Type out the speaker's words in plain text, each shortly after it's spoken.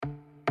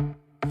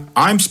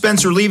I'm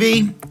Spencer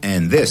Levy,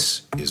 and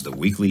this is the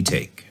Weekly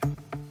Take.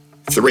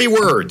 3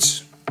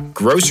 words: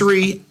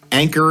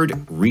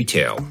 grocery-anchored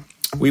retail.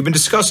 We've been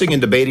discussing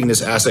and debating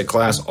this asset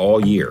class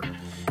all year,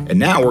 and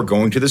now we're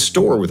going to the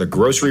store with a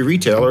grocery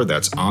retailer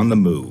that's on the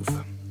move.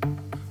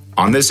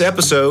 On this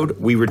episode,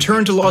 we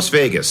return to Las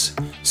Vegas,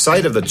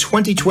 site of the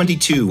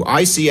 2022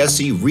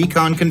 ICSC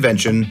Recon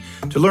Convention,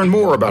 to learn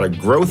more about a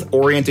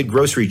growth-oriented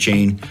grocery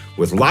chain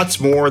with lots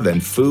more than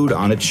food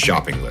on its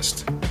shopping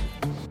list.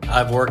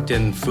 I've worked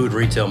in food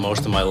retail most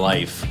of my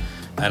life,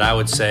 and I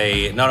would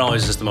say not only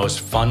is this the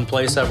most fun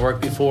place I've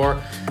worked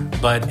before,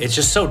 but it's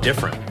just so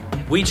different.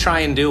 We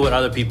try and do what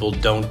other people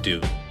don't do.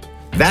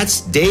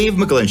 That's Dave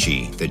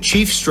McGlinchey, the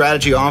Chief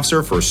Strategy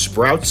Officer for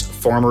Sprouts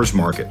Farmers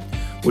Market,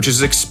 which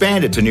has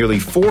expanded to nearly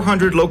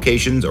 400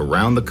 locations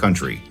around the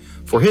country.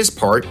 For his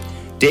part,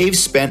 Dave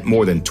spent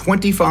more than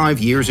 25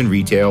 years in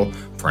retail,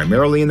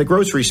 primarily in the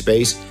grocery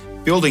space,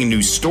 building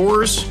new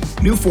stores,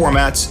 new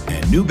formats,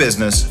 and new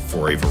business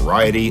for a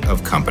variety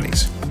of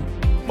companies.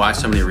 Why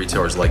so many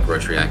retailers like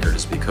grocery anchored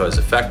is because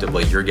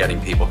effectively you're getting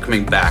people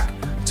coming back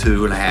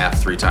 2.5,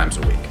 3 times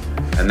a week.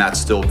 And that's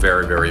still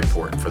very, very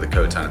important for the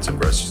co-tenants of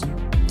grocers.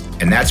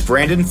 And that's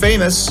Brandon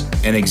Famous,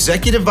 an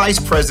Executive Vice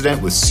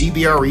President with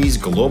CBRE's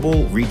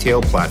Global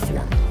Retail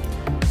Platform.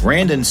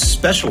 Brandon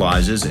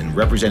specializes in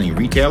representing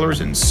retailers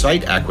in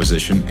site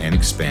acquisition and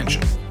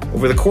expansion.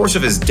 Over the course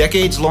of his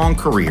decades-long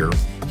career,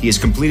 he has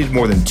completed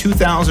more than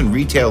 2,000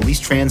 retail lease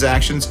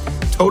transactions,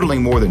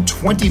 totaling more than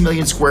 20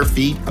 million square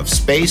feet of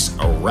space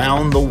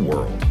around the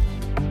world.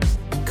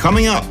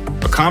 Coming up,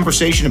 a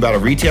conversation about a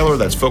retailer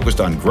that's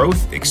focused on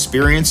growth,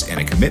 experience,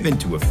 and a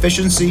commitment to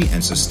efficiency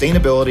and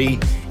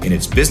sustainability in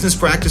its business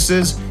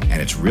practices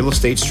and its real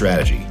estate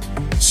strategy.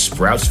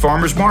 Sprouts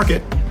Farmers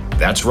Market,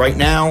 that's right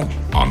now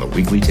on the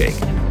Weekly Take.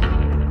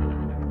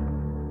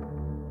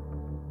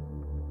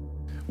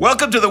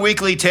 Welcome to the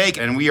Weekly Take,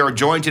 and we are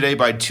joined today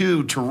by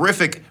 2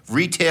 terrific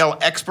retail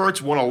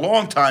experts. One, a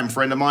longtime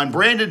friend of mine,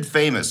 Brandon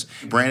Famous.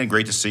 Brandon,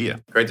 great to see you.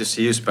 Great to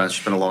see you, Spencer.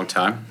 It's been a long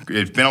time.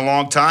 It's been a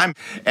long time.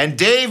 And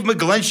Dave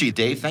McGlinchey.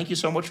 Dave, thank you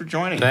so much for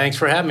joining. Thanks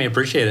for having me.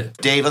 Appreciate it.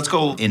 Dave, let's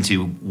go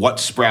into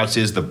what Sprouts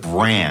is, the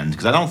brand,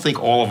 because I don't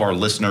think all of our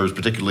listeners,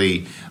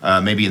 particularly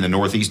maybe in the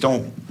Northeast,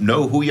 don't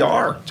know who you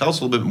are. Tell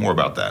us a little bit more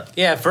about that.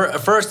 Yeah,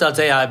 first I'll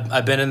tell you,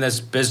 I've been in this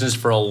business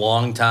for a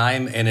long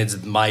time, and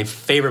it's my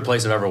favorite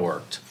place I've ever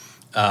worked.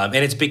 And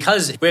it's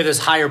because we have this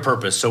higher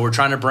purpose. So we're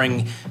trying to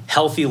bring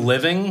healthy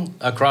living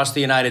across the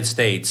United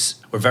States.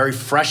 We're very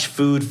fresh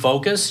food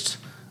focused.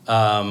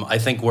 I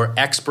think we're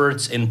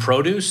experts in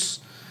produce.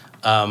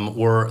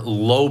 We're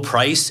low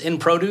price in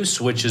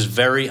produce, which is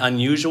very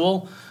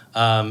unusual.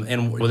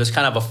 And with this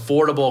kind of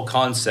affordable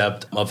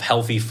concept of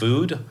healthy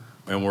food,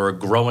 and we're a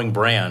growing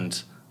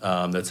brand.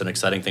 That's an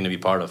exciting thing to be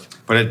part of.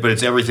 But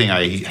it's everything.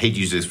 I hate to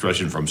use the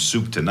expression from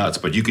soup to nuts,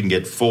 but you can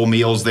get full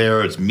meals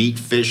there. It's meat,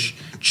 fish,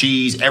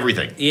 cheese,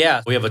 everything.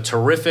 Yeah, we have a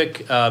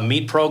terrific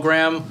meat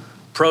program,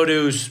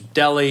 produce,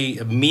 deli.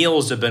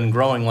 Meals have been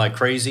growing like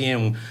crazy,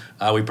 and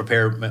we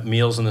prepare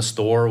meals in the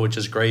store, which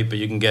is great, but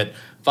you can get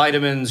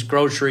vitamins,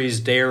 groceries,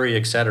 dairy,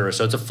 etc.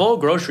 So it's a full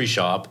grocery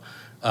shop,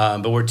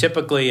 but we're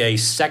typically a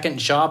second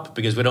shop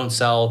because we don't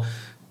sell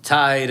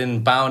Tide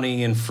and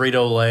Bounty and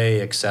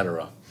Frito-Lay,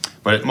 etc.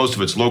 But most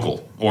of it's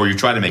local, or you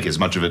try to make as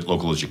much of it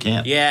local as you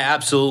can. Yeah,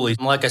 absolutely.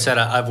 Like I said,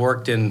 I've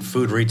worked in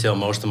food retail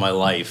most of my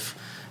life,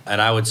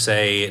 and I would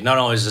say not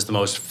only is this the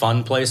most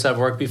fun place I've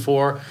worked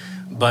before,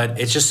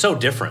 but it's just so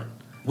different.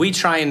 We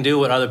try and do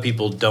what other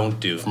people don't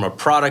do. From a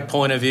product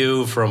point of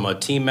view, from a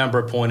team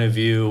member point of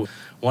view,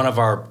 one of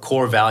our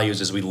core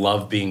values is we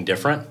love being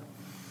different.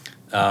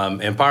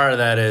 And part of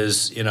that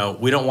is,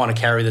 we don't want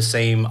to carry the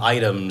same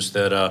items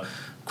that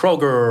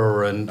Kroger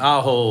or an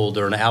Ahold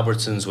or an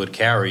Albertsons would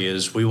carry.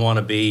 Is we want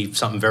to be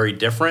something very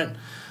different,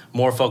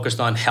 more focused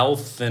on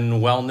health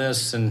and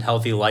wellness and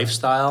healthy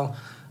lifestyle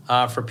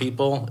for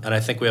people. And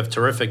I think we have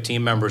terrific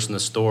team members in the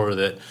store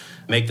that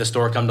make the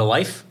store come to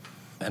life,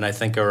 and I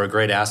think are a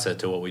great asset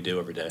to what we do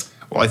every day.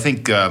 Well, I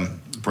think,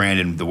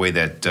 Brandon, the way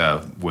that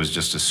was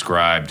just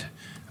described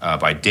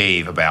by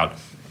Dave about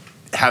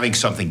having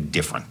something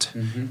different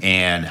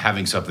and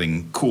having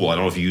something cool. I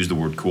don't know if you use the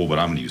word cool, but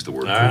I'm going to use the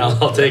word cool. All right,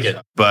 I'll take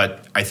it.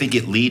 But I think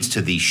it leads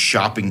to the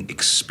shopping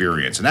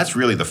experience. And that's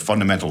really the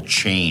fundamental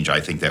change, I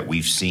think, that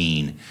we've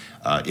seen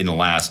in the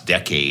last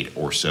decade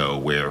or so,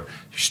 where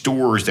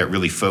stores that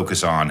really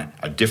focus on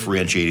a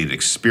differentiated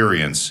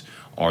experience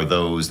are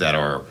those that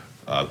are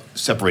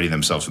separating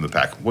themselves from the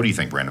pack. What do you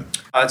think, Brandon?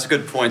 That's a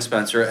good point,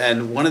 Spencer.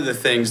 And one of the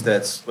things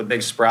what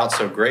makes Sprouts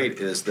so great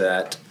is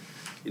that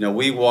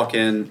we walk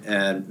in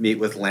and meet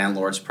with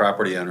landlords,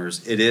 property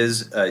owners. It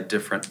is a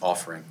different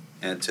offering.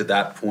 And to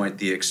that point,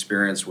 the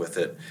experience with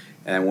it.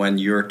 And when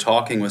you're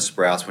talking with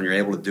Sprouts, when you're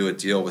able to do a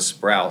deal with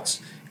Sprouts,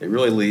 it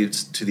really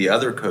leads to the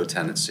other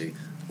co-tenancy,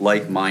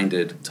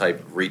 like-minded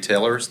type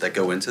retailers that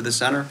go into the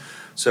center.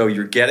 So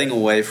you're getting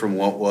away from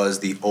what was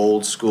the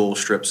old school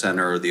strip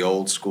center or the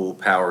old school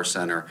power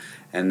center,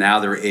 and now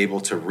they're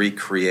able to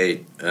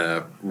recreate,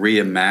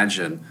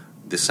 reimagine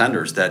the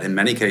centers that in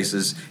many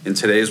cases in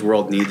today's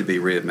world need to be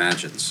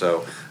reimagined.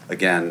 So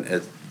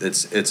again,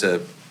 it's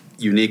a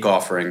unique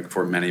offering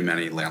for many,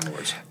 many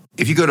landlords.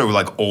 If you go to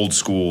like old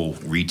school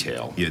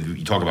retail,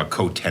 you talk about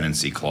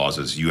co-tenancy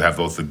clauses. You have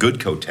both the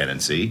good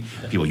co-tenancy,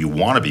 people you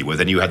want to be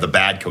with, and you have the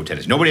bad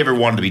co-tenancy. Nobody ever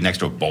wanted to be next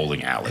to a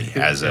bowling alley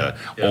as a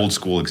old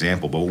school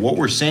example. But what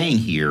we're saying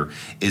here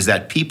is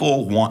that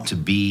people want to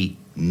be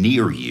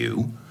near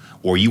you,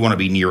 or you want to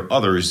be near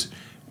others,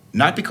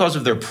 not because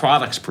of their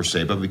products per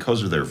se, but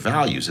because of their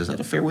values. Is that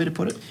a fair way to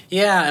put it?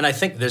 Yeah, and I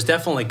think there's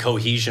definitely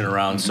cohesion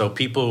around. So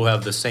people who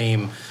have the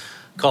same,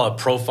 call it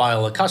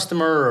profile of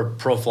customer or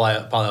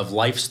profile of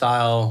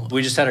lifestyle.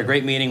 We just had a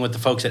great meeting with the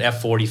folks at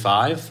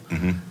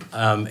F45,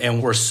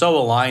 and we're so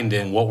aligned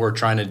in what we're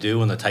trying to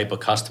do and the type of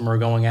customer we're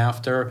going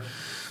after.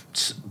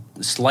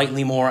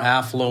 Slightly more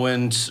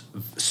affluent,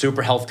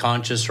 super health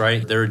conscious,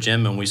 right? They're a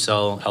gym and we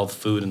sell health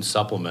food and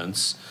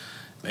supplements.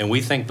 And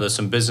we think there's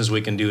some business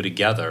we can do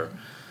together.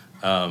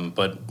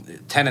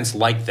 But tenants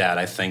like that,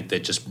 I think,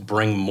 that just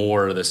bring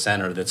more to the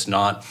center that's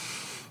not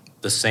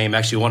the same.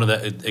 Actually, one of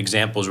the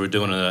examples we're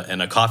doing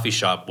in a coffee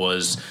shop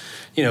was,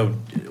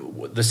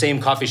 the same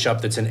coffee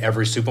shop that's in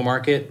every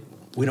supermarket.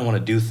 We don't want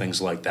to do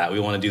things like that. We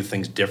want to do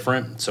things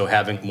different. So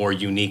having more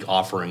unique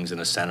offerings in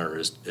a center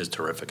is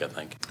terrific, I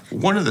think.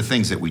 One of the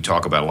things that we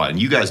talk about a lot, and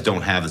you guys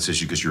don't have this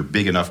issue because you're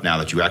big enough now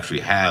that you actually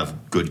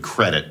have good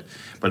credit,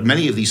 but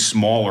many of these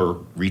smaller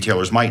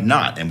retailers might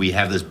not. And we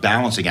have this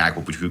balancing act,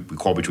 which we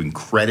call between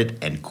credit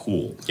and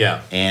cool.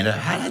 Yeah. And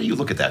how do you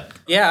look at that?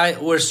 Yeah,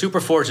 we're super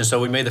fortunate. So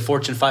we made the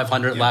Fortune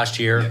 500 last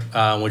year,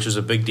 which was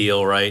a big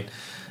deal, right?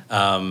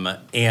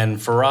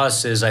 And for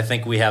us is I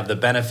think we have the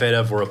benefit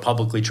of we're a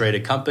publicly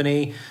traded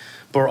company,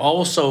 but we're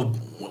also,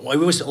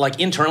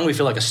 internally we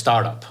feel like a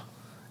startup.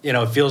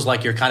 It feels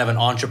like you're kind of an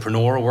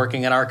entrepreneur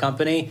working at our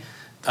company,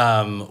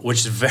 which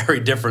is very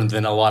different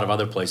than a lot of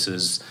other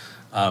places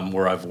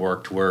where I've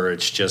worked, where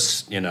it's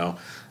just,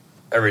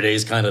 every day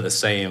is kind of the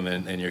same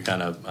and you're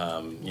kind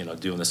of,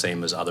 doing the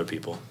same as other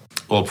people.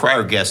 Well, a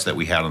prior guest that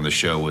we had on the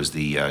show was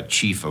the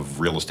chief of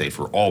real estate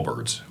for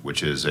Allbirds,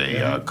 which is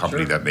a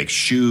company that makes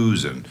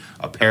shoes and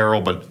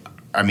apparel. But,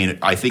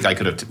 I think I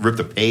could have ripped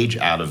a page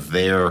out of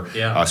their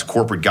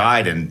corporate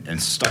guide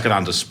and stuck it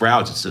onto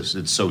Sprouts.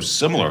 It's so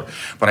similar.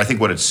 But I think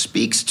what it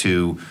speaks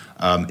to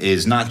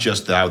is not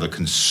just how the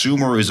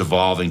consumer is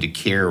evolving to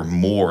care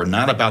more,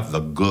 not about the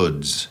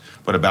goods,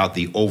 but about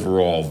the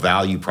overall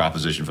value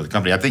proposition for the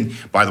company. I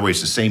think, by the way,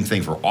 it's the same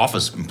thing for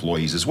office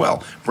employees as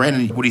well.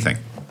 Brandon, what do you think?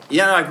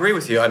 Yeah, no, I agree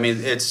with you.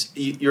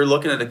 You're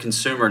looking at a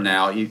consumer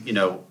now.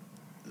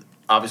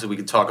 Obviously we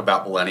can talk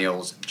about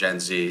millennials,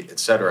 Gen Z, et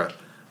cetera.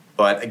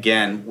 But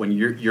again, when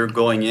you're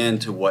going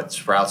into what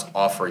Sprouts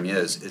offering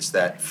is, it's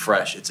that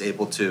fresh. It's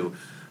able to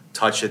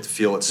touch it,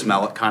 feel it,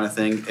 smell it kind of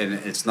thing. And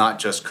it's not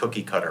just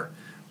cookie cutter,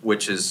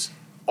 which is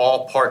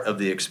all part of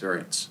the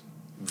experience.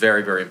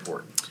 Very, very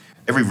important.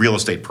 Every real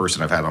estate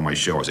person I've had on my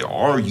show, I say,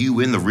 are you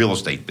in the real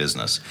estate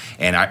business?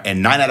 And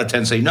 9 out of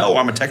 10 say, no,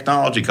 I'm a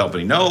technology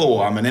company.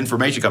 No, I'm an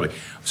information company.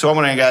 So I'm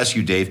going to ask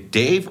you, Dave.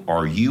 Dave,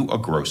 are you a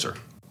grocer?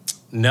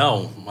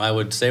 No, I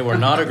would say we're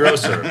not a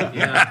grocer.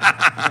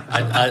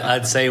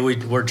 I'd say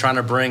we're trying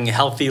to bring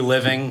healthy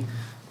living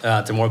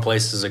to more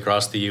places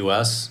across the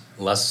U.S.,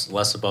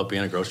 less about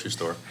being a grocery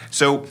store.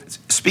 So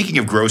speaking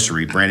of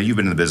grocery, Brandon, you've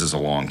been in the business a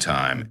long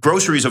time.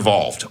 Grocery's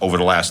evolved over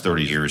the last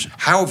 30 years.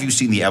 How have you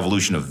seen the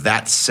evolution of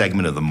that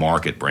segment of the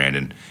market,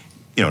 Brandon,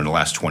 in the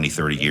last 20,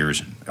 30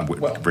 years, and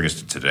bring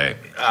us to today?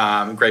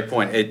 Great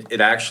point.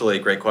 It actually,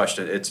 great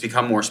question. It's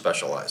become more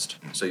specialized.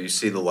 So you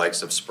see the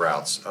likes of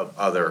Sprouts, of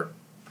other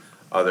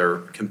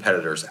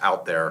competitors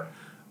out there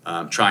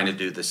trying to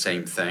do the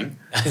same thing.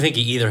 I think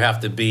you either have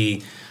to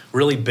be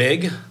really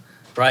big,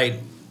 right?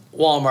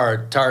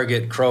 Walmart,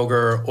 Target,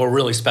 Kroger, or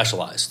really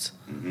specialized.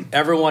 Mm-hmm.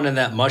 Everyone in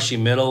that mushy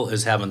middle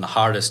is having the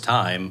hardest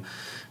time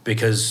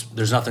because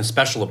there's nothing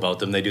special about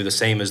them. They do the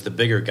same as the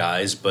bigger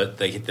guys, but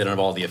they don't have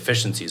all the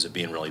efficiencies of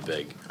being really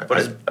big.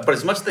 But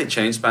as much as they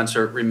change,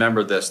 Spencer,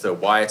 remember this, though,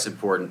 why it's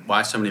important,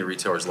 why so many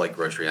retailers like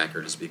Grocery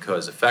Anchored is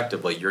because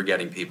effectively you're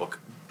getting people,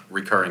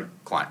 recurring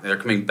clients. They're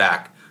coming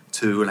back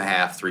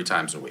 2.5, 3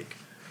 times a week.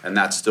 And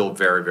that's still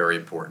very, very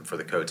important for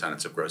the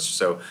co-tenants of grocery.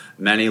 So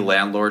many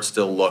landlords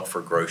still look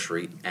for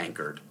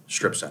grocery-anchored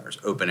strip centers,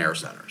 open-air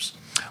centers.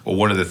 Well,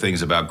 one of the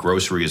things about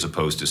grocery as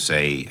opposed to,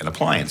 say, an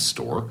appliance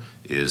store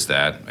is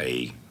that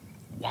a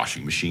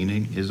washing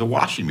machine is a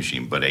washing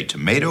machine, but a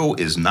tomato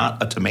is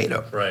not a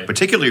tomato, right?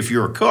 Particularly if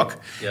you're a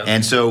cook. Yep.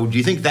 And so do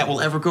you think that will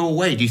ever go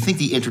away? Do you think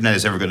the internet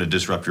is ever going to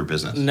disrupt your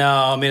business?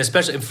 No,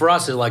 especially for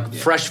us,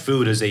 fresh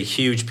food is a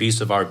huge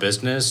piece of our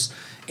business.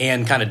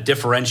 And kind of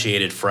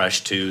differentiated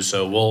fresh too.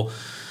 So we'll,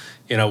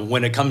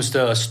 when it comes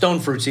to stone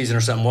fruit season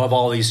or something, we'll have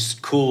all these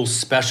cool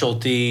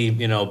specialty,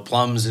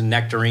 plums and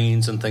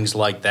nectarines and things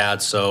like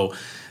that. So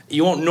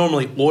you won't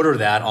normally order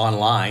that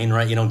online,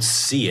 right? You don't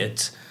see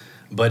it.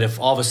 But if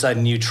all of a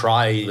sudden you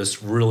try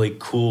this really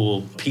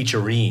cool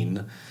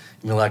peacherine,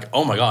 you're like,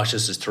 oh my gosh,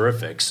 this is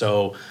terrific.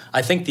 So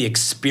I think the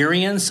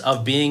experience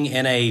of being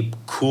in a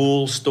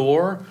cool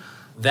store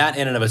that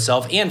in and of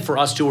itself, and for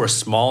us too, we're a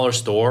smaller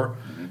store.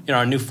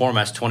 Our new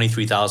format's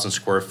 23,000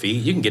 square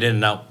feet. You can get in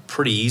and out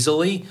pretty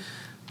easily.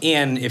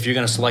 And if you're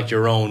going to select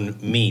your own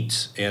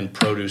meat and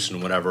produce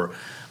and whatever,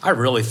 I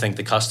really think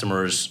the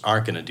customers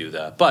aren't going to do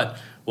that. But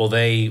will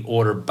they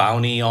order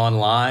Bounty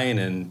online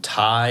and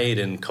Tide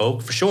and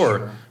Coke? For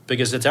sure.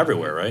 Because it's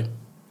everywhere, right?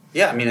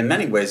 Yeah, I mean, in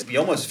many ways, you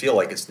almost feel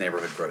like it's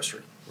neighborhood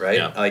grocery, right?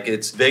 Yeah. Like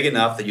it's big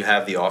enough that you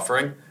have the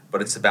offering,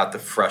 but it's about the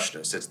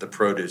freshness. It's the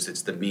produce.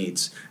 It's the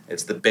meats.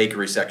 It's the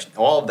bakery section.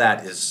 All of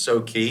that is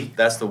so key.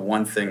 That's the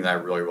one thing that I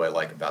really, really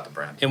like about the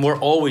brand. And we're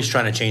always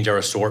trying to change our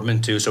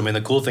assortment too. So, I mean,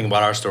 the cool thing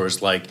about our store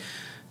is like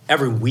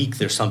every week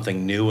there's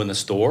something new in the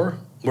store.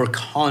 We're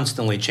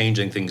constantly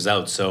changing things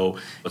out. So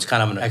it's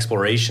kind of an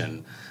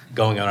exploration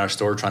going on our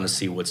store trying to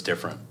see what's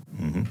different.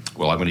 Mm-hmm.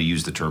 Well, I'm going to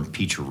use the term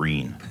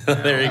peacherine.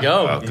 There you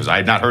go. Because I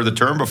had not heard the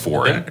term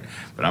before,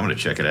 but I'm going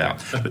to check it out.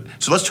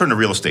 So let's turn to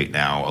real estate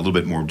now, a little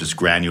bit more just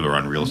granular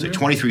on real estate.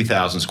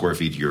 23,000 square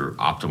feet, your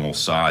optimal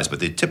size, but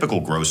the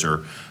typical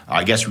grocer,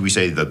 I guess we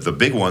say the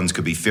big ones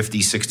could be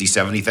 50, 60,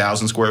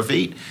 70,000 square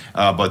feet,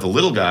 but the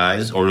little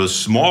guys or those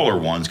smaller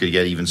ones could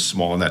get even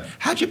smaller than that.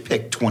 How'd you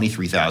pick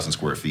 23,000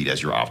 square feet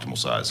as your optimal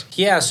size?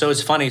 Yeah, so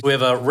it's funny. We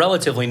have a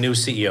relatively new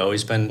CEO.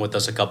 He's been with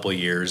us a couple of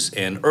years.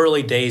 In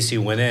early days, he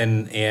went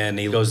in and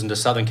he goes into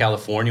Southern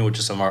California, which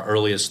is some of our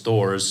earliest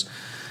stores.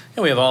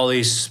 And we have all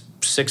these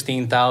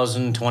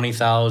 16,000,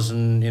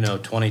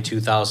 20,000,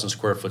 22,000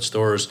 square foot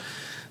stores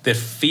that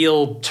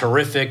feel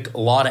terrific, a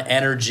lot of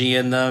energy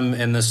in them,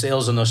 and the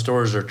sales in those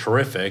stores are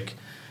terrific.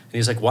 And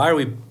he's like, why are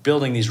we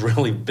building these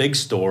really big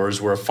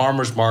stores? We're a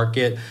farmer's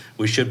market.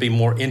 We should be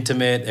more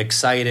intimate,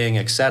 exciting,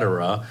 et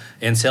cetera.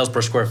 And sales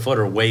per square foot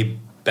are way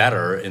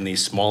better in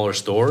these smaller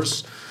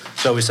stores.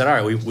 So we said,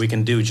 all right, we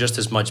can do just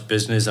as much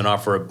business and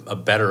offer a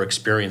better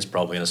experience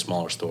probably in a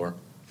smaller store.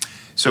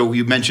 So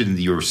you mentioned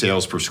your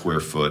sales per square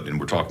foot, and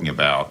we're talking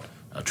about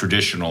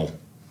traditional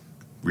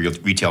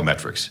retail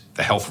metrics,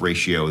 the health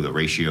ratio, the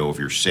ratio of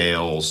your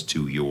sales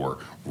to your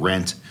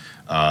rent,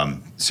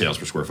 sales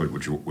per square foot,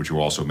 which you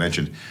also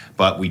mentioned.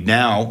 But we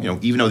now,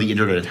 even though the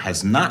internet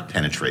has not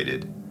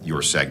penetrated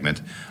your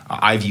segment,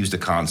 I've used a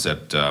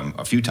concept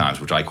a few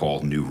times, which I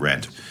call new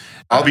rent.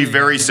 I'll be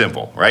very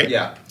simple, right?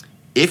 Yeah.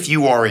 If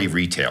you are a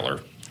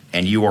retailer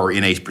and you are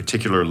in a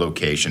particular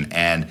location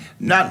and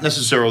not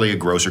necessarily a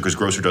grocer, because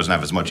grocer doesn't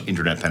have as much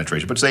internet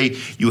penetration, but say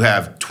you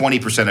have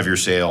 20% of your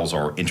sales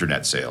are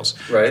internet sales.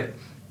 Right.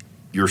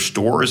 Your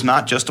store is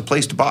not just a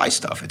place to buy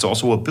stuff. It's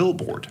also a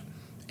billboard.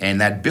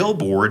 And that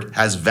billboard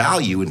has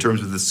value in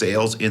terms of the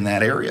sales in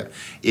that area.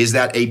 Is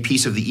that a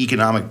piece of the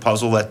economic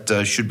puzzle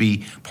that should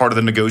be part of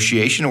the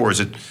negotiation, or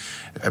is it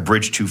a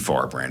bridge too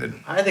far,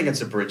 Brandon? I think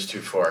it's a bridge too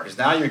far, because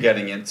now you're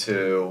getting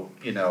into,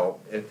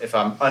 if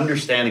I'm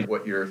understanding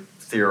what you're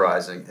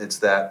theorizing, it's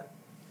that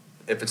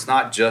if it's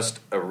not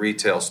just a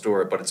retail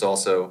store, but it's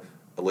also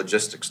a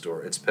logistics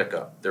store, it's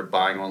pickup. They're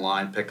buying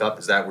online, pickup.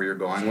 Is that where you're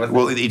going with it?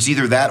 Well, it's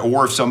either that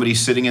or if somebody's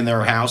sitting in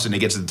their house and it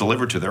gets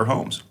delivered to their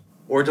homes.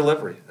 Or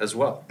delivery as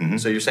well. Mm-hmm.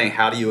 So you're saying,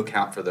 how do you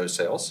account for those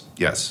sales?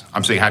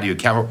 I'm saying, how do you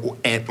account?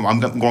 And I'm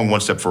going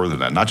one step further than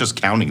that, not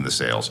just counting the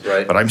sales,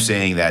 right. But I'm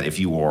saying that if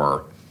you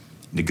are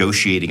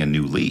negotiating a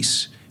new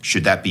lease,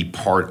 should that be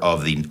part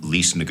of the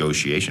lease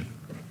negotiation?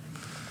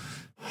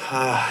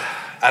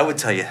 I would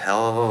tell you,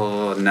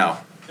 hell no.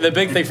 The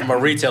big thing from a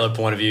retailer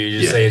point of view,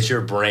 you say it's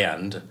your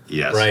brand,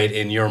 yes, right?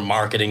 And your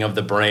marketing of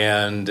the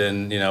brand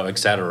and, et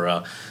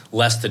cetera.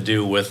 Less to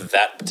do with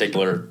that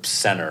particular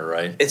center,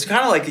 right? It's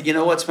kind of like, you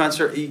know what,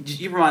 Spencer?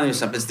 You remind me of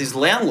something. It's these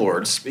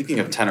landlords, speaking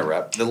of tenant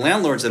rep, the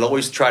landlords that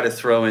always try to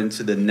throw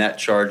into the net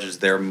charges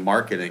their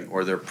marketing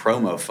or their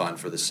promo fund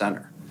for the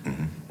center.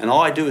 Mm-hmm. And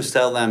all I do is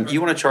tell them, you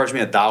want to charge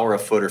me $1 a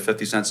foot or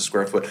 50 cents a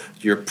square foot,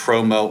 your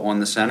promo on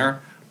the center?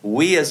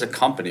 We as a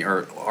company,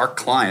 or our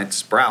client,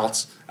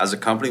 Sprouts, as a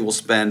company, will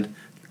spend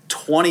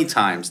 20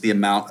 times the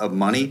amount of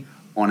money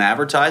on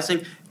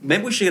advertising.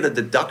 Maybe we should get a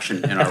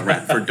deduction in our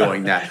rent for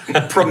doing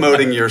that,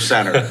 promoting your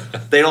center.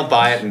 They don't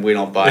buy it and we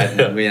don't buy it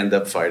and we end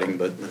up fighting,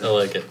 but I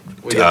like it.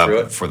 We get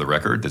through it. For the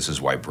record, this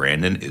is why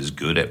Brandon is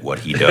good at what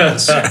he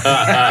does.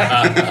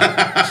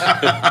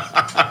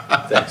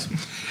 Thanks.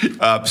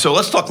 So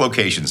let's talk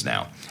locations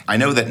now. I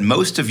know that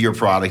most of your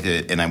product,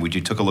 and we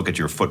took a look at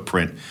your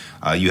footprint,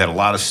 you had a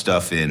lot of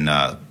stuff in,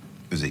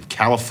 is it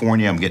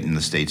California? I'm getting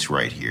the states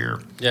right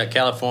here. Yeah,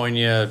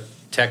 California,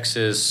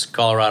 Texas,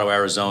 Colorado,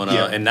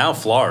 Arizona, and now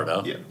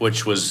Florida,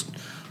 which was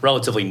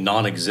relatively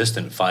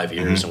non-existent 5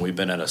 years, and we've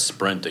been at a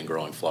sprint in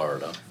growing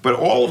Florida. But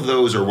all of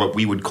those are what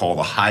we would call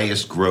the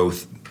highest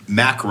growth,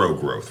 macro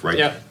growth, right?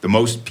 Yeah. The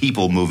most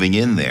people moving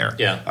in there.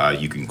 Yeah.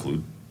 You can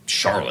include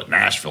Charlotte,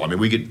 Nashville. I mean,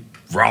 we could,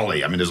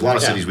 Raleigh. I mean, there's a lot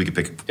of cities we could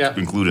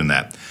include in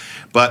that.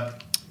 But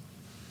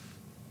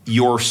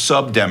your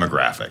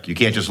sub-demographic, you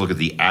can't just look at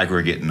the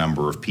aggregate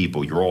number of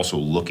people. You're also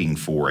looking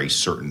for a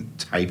certain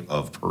type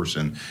of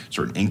person,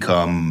 certain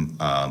income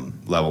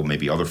level,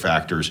 maybe other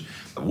factors.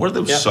 What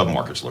do those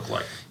sub-markets look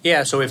like?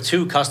 Yeah, so we have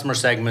two customer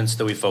segments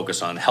that we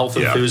focus on. Health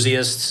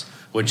enthusiasts,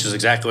 which is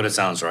exactly what it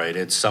sounds right.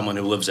 It's someone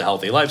who lives a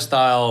healthy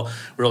lifestyle,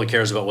 really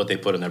cares about what they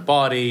put in their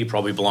body,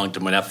 probably belong to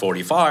an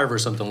F45 or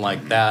something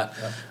like that.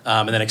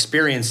 And then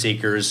experience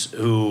seekers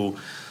who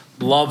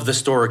love the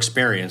store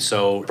experience.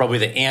 So probably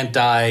the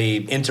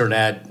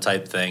anti-internet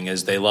type thing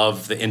is they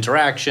love the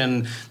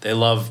interaction, they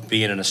love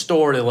being in a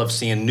store, they love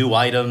seeing new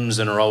items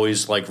and are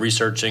always like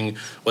researching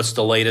what's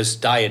the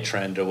latest diet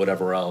trend or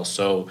whatever else.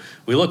 So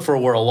we look for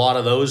where a lot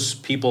of those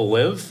people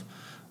live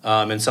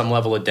in some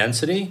level of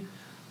density.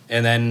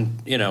 And then,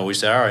 we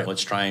say, all right,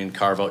 let's try and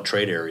carve out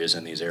trade areas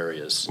in these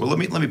areas. Well, let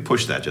me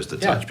push that just a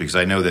touch, because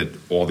I know that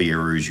all the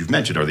areas you've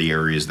mentioned are the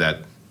areas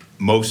that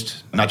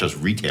most, not just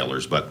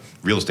retailers, but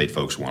real estate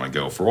folks want to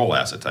go for all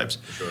asset types.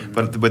 Sure.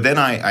 But then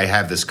I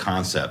have this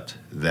concept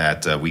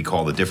that we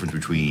call the difference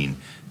between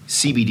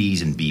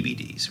CBDs and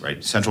BBDs,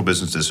 right? Central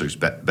business districts,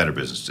 better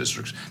business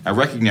districts. Now,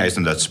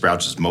 recognizing that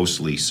Sprouts is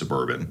mostly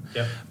suburban,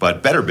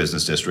 but better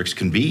business districts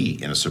can be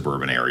in a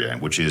suburban area,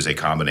 which is a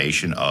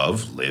combination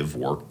of live,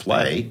 work,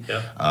 play,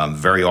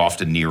 very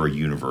often near a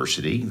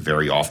university,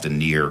 very often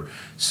near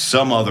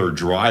some other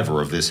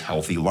driver of this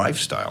healthy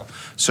lifestyle.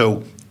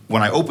 So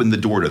when I open the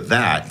door to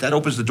that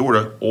opens the door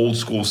to old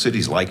school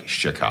cities like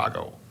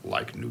Chicago,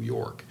 like New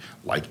York,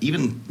 like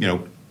even,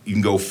 you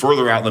can go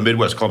further out in the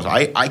Midwest.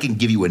 I can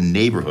give you a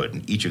neighborhood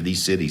in each of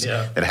these cities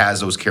that has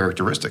those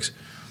characteristics.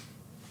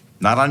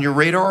 Not on your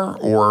radar,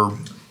 or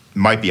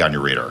might be on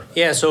your radar?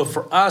 Yeah, so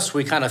for us,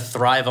 we kind of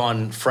thrive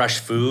on fresh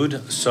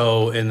food.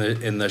 So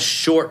in the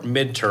short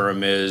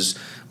midterm is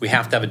we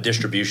have to have a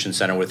distribution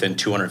center within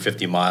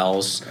 250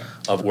 miles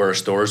of where a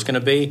store is going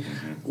to be.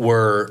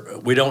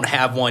 We don't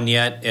have one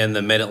yet in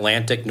the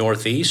Mid-Atlantic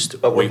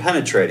Northeast. But we're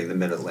penetrating the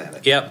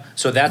Mid-Atlantic. Yep.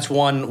 So that's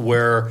one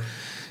where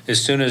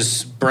as soon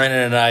as Brandon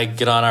and I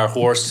get on our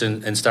horse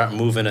and start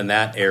moving in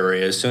that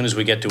area, as soon as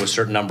we get to a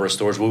certain number of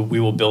stores, we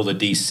will build a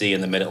DC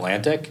in the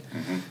Mid-Atlantic,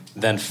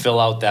 then fill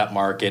out that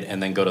market,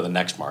 and then go to the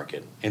next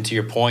market. And to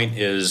your point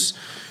is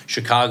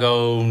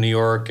Chicago, New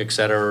York, et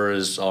cetera,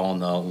 is all on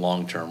the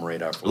long-term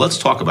radar. Let's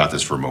talk about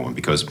this for a moment,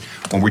 because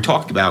when we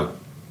talk about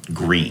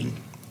green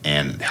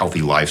and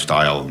healthy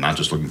lifestyle, not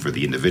just looking for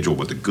the individual,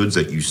 but the goods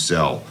that you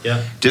sell,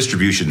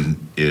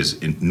 distribution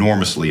is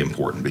enormously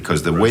important,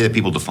 because the way that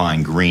people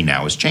define green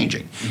now is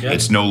changing.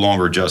 It's no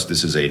longer just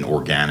this is an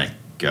organic,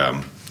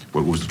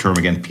 what was the term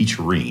again?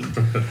 Peacherine.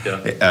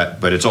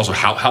 But it's also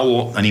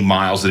how many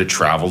miles did it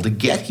travel to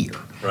get here?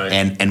 Right.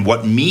 And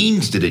what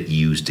means did it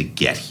use to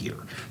get here?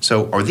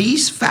 So are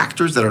these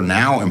factors that are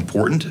now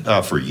important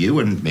for you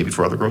and maybe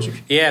for other grocers?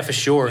 Yeah, for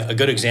sure. A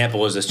good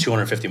example is this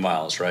 250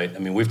 miles, right? I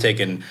mean, we've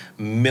taken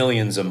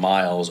millions of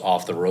miles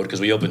off the road because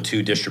we opened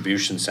 2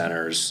 distribution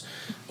centers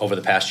over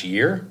the past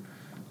year.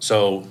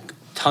 So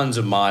tons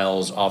of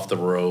miles off the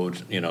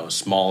road,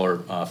 smaller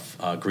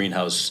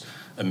greenhouse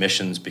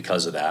emissions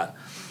because of that.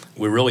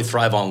 We really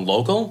thrive on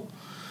local,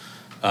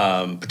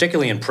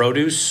 particularly in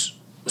produce.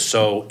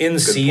 So in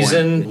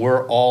season,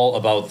 we're all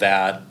about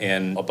that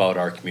and about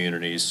our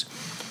communities.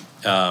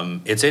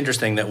 It's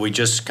interesting that we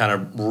just kind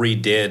of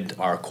redid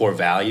our core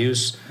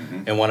values,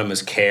 and one of them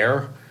is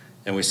care.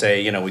 And we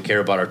say, we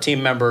care about our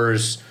team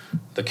members,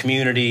 the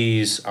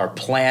communities, our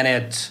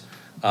planet,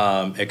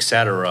 et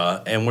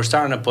cetera. And we're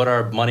starting to put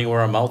our money where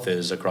our mouth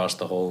is across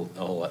the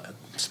whole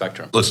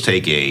spectrum. Let's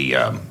take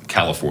a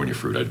California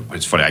fruit.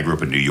 It's funny, I grew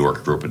up in New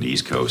York, grew up in the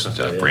East Coast.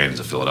 Brandon's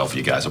a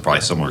Philadelphia guy, so probably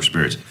a similar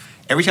experience.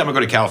 Every time I go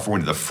to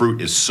California, the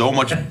fruit is so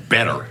much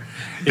better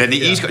than the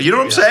East Coast. You know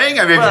what I'm saying?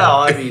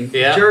 I mean,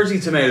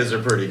 Jersey tomatoes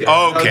are pretty good.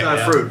 Okay. It's not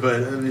fruit,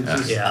 but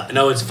just...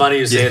 No, it's funny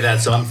you say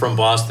that. So I'm from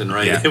Boston,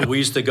 right? We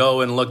used to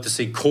go and look to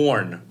see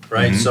corn,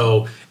 right?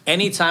 So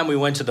anytime we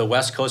went to the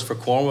West Coast for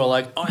corn, we were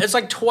like, oh, it's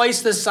like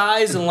twice the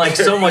size and like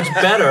so much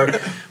better.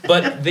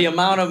 But the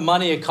amount of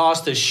money it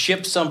costs to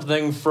ship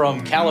something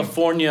from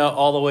California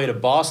all the way to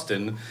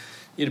Boston,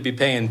 you'd be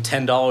paying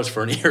 $10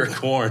 for an ear of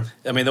corn.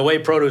 I mean, the way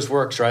produce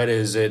works, right,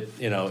 is it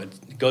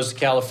goes to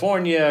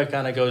California,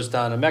 kind of goes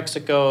down to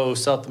Mexico,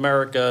 South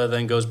America,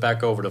 then goes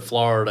back over to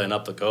Florida and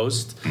up the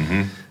coast.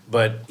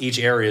 But each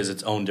area is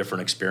its own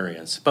different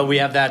experience. But we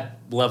have that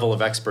level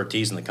of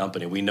expertise in the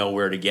company. We know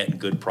where to get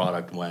good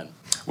product when.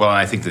 Well,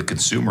 I think the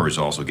consumer is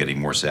also getting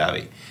more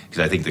savvy, because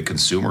I think the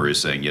consumer is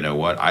saying, you know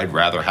what, I'd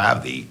rather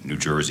have the New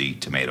Jersey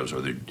tomatoes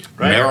or the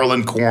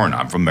Maryland corn.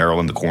 I'm from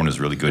Maryland. The corn is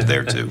really good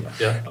there, too.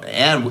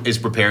 And is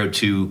prepared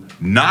to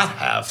not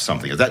have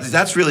something.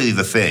 That's really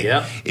the thing,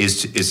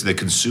 is the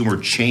consumer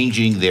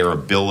changing their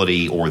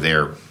ability or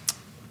their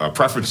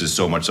preferences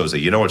so much so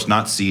they say, it's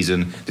not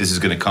season. This is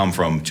going to come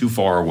from too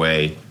far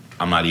away.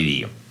 I'm not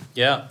eating it.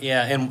 Yeah,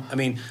 and I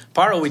mean,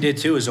 part of what we did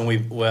too is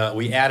when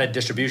we added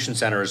distribution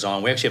centers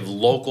on, we actually have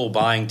local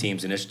buying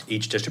teams in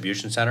each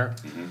distribution center.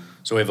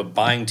 So we have a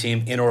buying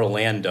team in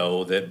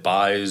Orlando that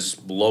buys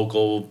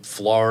local,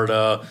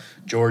 Florida,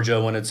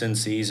 Georgia when it's in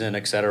season,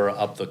 et cetera,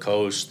 up the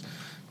coast,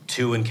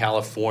 2 in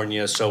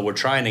California. So we're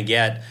trying to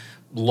get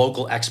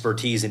local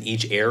expertise in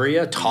each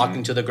area,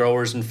 talking to the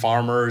growers and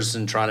farmers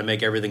and trying to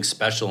make everything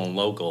special and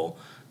local,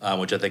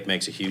 which I think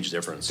makes a huge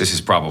difference. This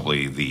is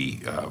probably the...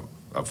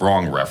 a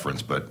wrong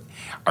reference, but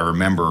I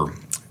remember,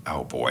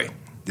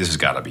 this has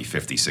got to be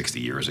 50, 60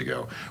 years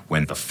ago,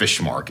 when the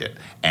fish market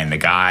and the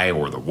guy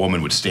or the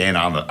woman would stand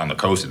on the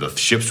coast and the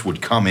ships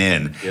would come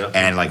in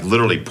and like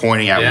literally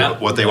pointing out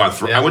what they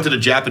want. I went to the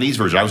Japanese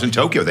version. I was in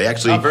Tokyo. They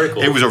actually, very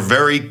cool. It was a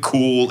very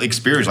cool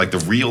experience, like the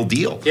real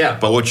deal. Yeah.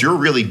 But what you're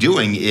really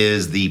doing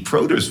is the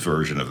produce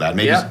version of that.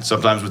 Maybe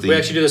sometimes with the... We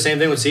actually do the same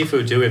thing with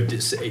seafood too. We have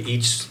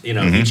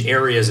each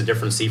area is a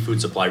different seafood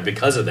supplier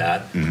because of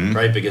that,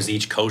 right? Because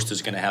each coast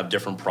is going to have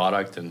different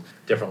product and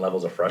different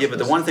levels of freshness. Yeah,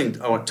 but the one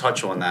thing I want to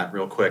touch on that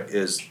real quick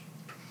is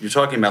you're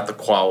talking about the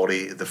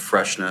quality, the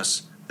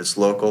freshness, it's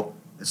local,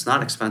 it's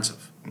not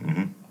expensive.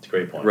 That's a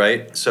great point.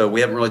 Right? So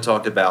we haven't really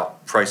talked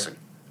about pricing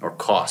or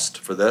cost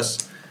for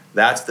this.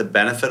 That's the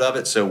benefit of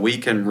it, so we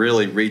can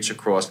really reach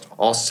across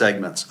all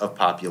segments of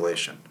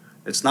population.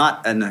 It's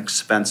not an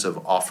expensive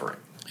offering.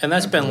 And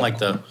that's been like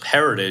the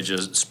heritage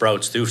of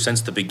Sprouts too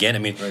since the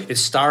beginning. I mean, it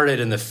started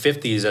in the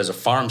 50s as a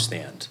farm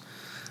stand,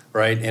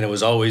 right? And it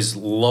was always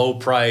low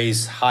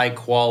price, high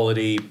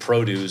quality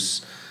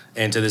produce.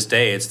 And to this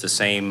day, it's the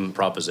same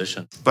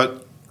proposition.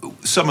 But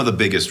some of the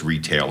biggest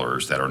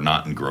retailers that are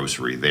not in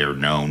grocery, they're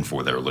known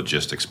for their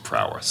logistics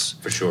prowess.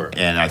 For sure.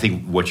 And I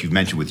think what you've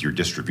mentioned with your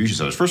distribution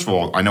centers, first of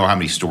all, I know how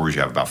many stores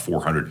you have, about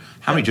 400.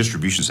 How many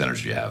distribution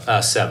centers do you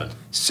have? 7.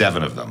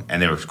 7 of them.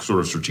 And they're sort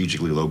of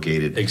strategically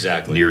located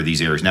exactly near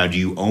these areas. Now, do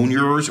you own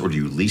yours or do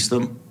you lease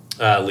them?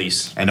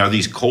 Lease. And are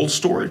these cold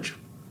storage?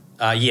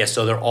 Yeah,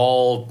 so they're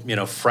all,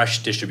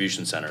 fresh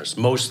distribution centers,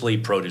 mostly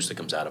produce that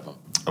comes out of them.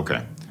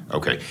 Okay.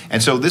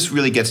 And so this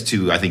really gets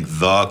to, I think,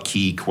 the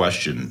key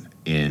question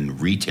in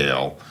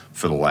retail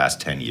for the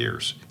last 10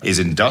 years. Is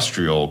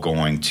industrial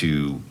going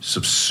to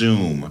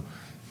subsume,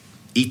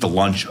 eat the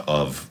lunch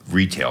of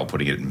retail,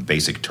 putting it in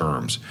basic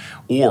terms,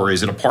 or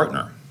is it a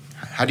partner?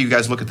 How do you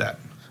guys look at that?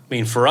 I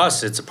mean, for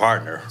us, it's a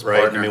partner,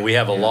 right? I mean, we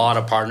have a lot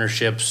of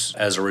partnerships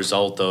as a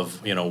result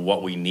of,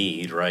 what we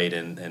need, right?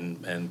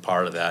 And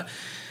part of that.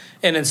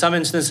 And in some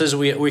instances,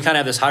 we kind of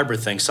have this hybrid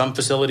thing. Some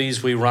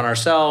facilities we run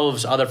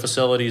ourselves, other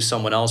facilities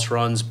someone else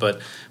runs. But,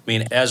 I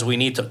mean, as we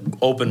need to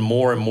open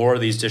more and more of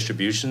these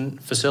distribution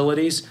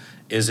facilities,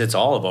 it's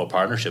all about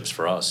partnerships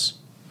for us.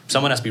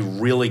 Someone has to be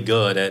really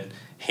good at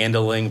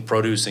handling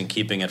produce and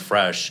keeping it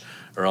fresh,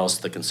 or else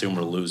the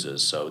consumer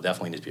loses. So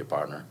definitely needs to be a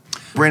partner.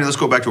 Brandon, let's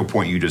go back to a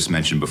point you just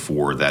mentioned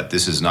before, that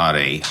this is not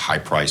a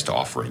high-priced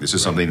offering. This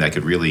is something that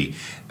could really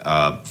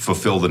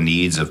fulfill the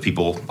needs of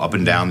people up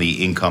and down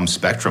the income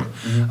spectrum.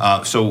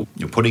 So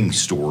putting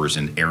stores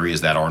in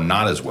areas that are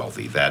not as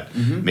wealthy, that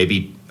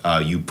maybe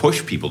you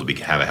push people to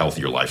have a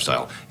healthier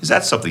lifestyle. Is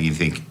that something you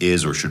think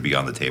is or should be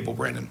on the table,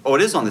 Brandon? Oh,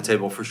 it is on the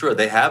table for sure.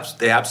 They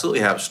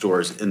absolutely have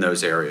stores in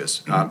those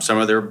areas. Some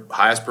of their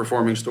highest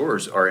performing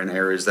stores are in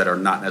areas that are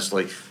not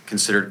necessarily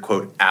considered,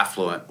 quote,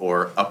 affluent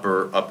or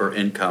upper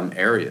income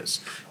areas.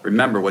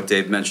 Remember what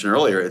Dave mentioned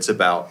earlier. It's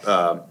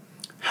about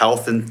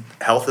health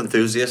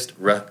enthusiast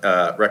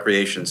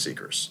recreation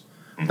seekers.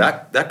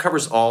 That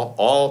covers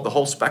all the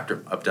whole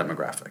spectrum of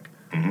demographic.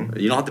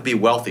 You don't have to be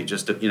wealthy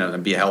just to,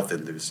 and be a health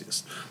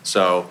enthusiast.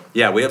 So,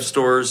 yeah, we have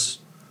stores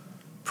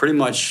pretty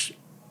much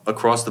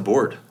across the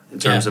board in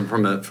terms of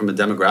from a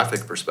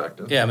demographic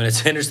perspective. Yeah, I mean,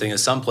 it's interesting. In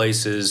some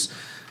places,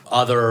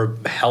 other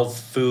health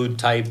food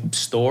type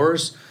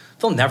stores,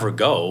 they'll never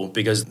go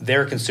because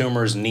their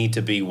consumers need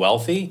to be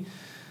wealthy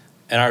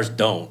and ours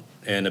don't.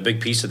 And a big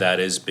piece of that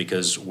is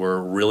because we're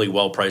really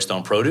well priced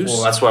on produce.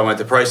 Well, that's why I went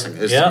to pricing,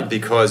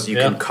 because you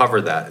can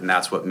cover that, and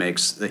that's what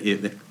makes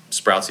the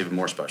Sprouts even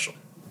more special.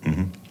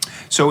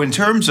 So in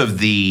terms of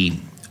the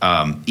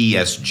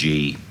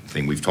ESG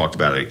thing, we've talked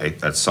about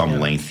it at some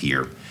length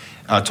here.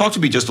 Talk to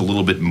me just a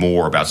little bit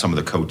more about some of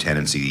the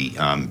co-tenancy,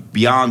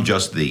 beyond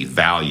just the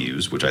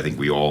values, which I think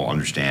we all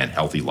understand,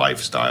 healthy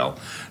lifestyle.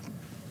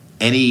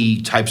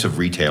 Any types of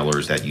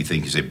retailers that you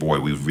think you say, boy,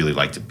 we would really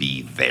like to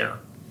be there?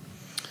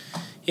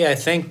 Yeah, I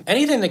think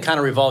anything that kind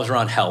of revolves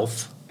around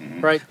health,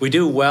 right? We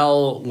do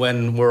well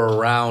when we're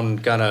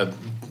around kind of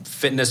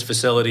fitness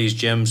facilities,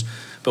 gyms,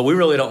 but we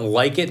really don't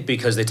like it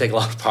because they take a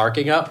lot of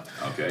parking up.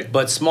 Okay.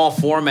 But small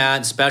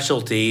format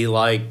specialty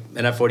like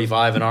an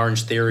F45 and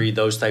Orange Theory,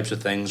 those types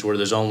of things where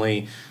there's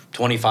only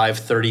 25,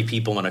 30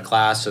 people in a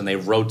class and they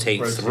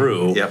rotate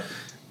through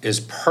is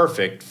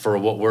perfect for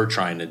what we're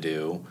trying to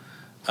do.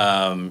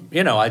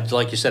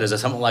 Like you said, is that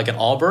something like an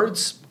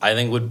Allbirds? I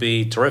think would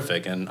be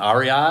terrific. And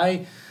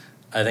REI,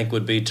 I think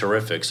would be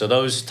terrific. So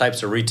those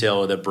types of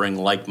retail that bring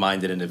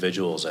like-minded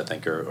individuals, I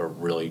think, are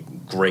really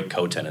great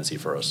co-tenancy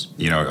for us.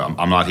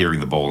 I'm not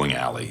hearing the bowling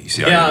alley.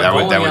 See,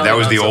 that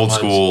was the old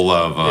school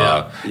of...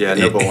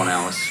 no bowling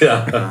alleys.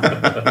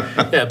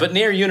 Yeah, but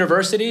near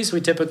universities, we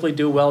typically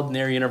do well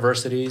near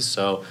universities.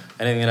 So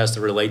anything that has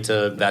to relate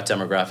to that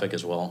demographic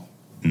as well.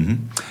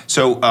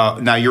 So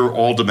now you're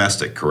all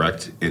domestic,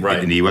 correct? In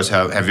the U.S.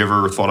 Have you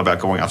ever thought about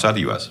going outside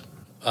the U.S.?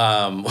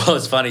 Well,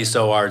 it's funny.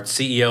 So our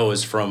CEO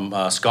is from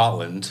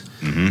Scotland,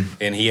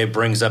 and he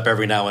brings up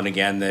every now and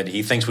again that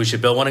he thinks we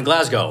should build one in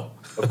Glasgow.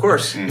 Of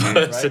course.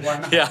 Right? Why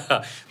not?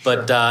 Yeah,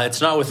 but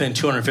it's not within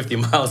 250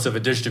 miles of a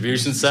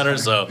distribution center,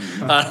 so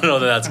I don't know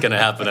that that's going to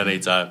happen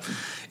anytime.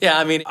 Yeah,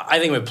 I mean, I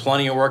think we have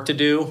plenty of work to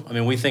do. I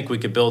mean, we think we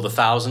could build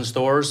 1,000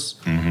 stores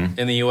in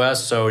the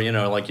U.S., so,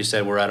 like you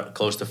said, we're at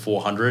close to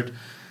 400.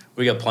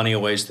 We got plenty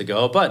of ways to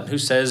go, but who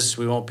says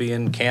we won't be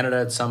in Canada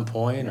at some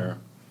point, or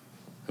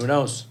who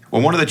knows?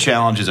 Well, one of the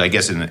challenges, I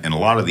guess, in a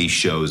lot of these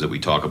shows that we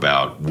talk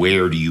about,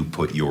 where do you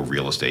put your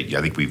real estate?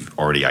 I think we've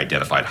already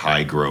identified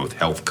high growth,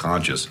 health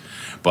conscious,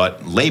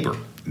 but labor,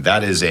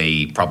 that is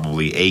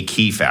probably a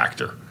key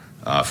factor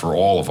for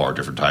all of our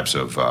different types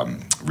of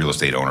real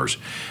estate owners.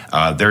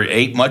 There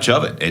ain't much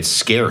of it. It's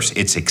scarce.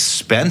 It's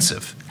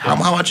expensive. How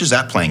much is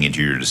that playing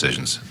into your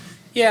decisions?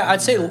 Yeah,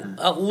 I'd say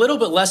a little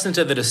bit less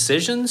into the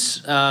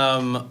decisions.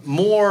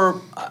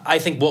 More, I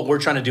think what we're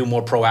trying to do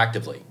more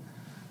proactively,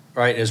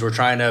 right, is we're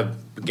trying to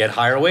get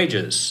higher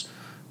wages.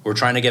 We're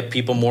trying to get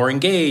people more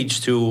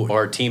engaged to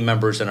our team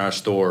members in our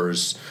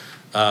stores.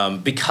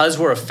 Because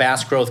we're a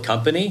fast growth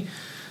company,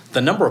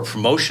 the number of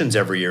promotions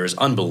every year is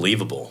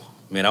unbelievable.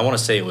 I mean, I want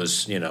to say it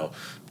was,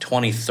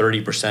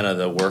 20-30% of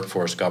the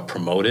workforce got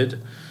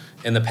promoted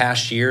in the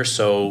past year.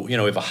 So, we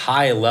have a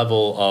high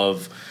level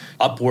of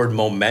upward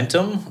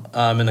momentum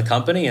in the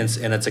company, and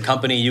it's a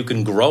company you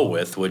can grow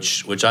with,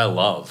 which I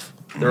love.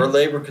 There are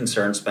labor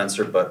concerns,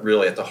 Spencer, but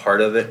really at the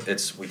heart of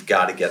it, we've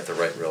got to get the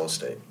right real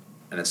estate.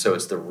 And so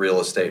it's the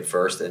real estate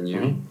first,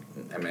 and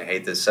I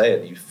hate to say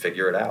it, you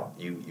figure it out.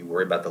 You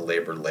worry about the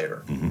labor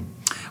later.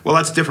 Well,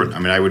 that's different. I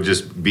mean, I would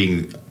just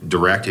being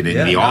directed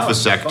in the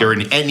office sector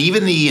and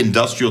even the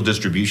industrial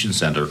distribution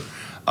center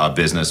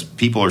business,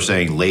 people are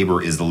saying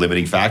labor is the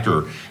limiting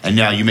factor. And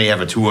now you may have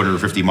a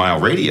 250-mile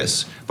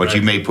radius, but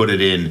you may put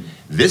it in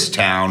this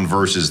town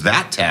versus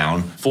that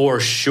town. For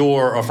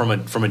sure, or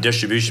from a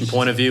distribution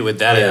point of view,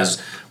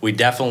 we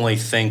definitely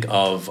think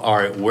of, all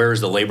right,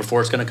 where's the labor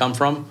force going to come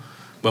from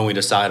when we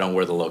decide on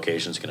where the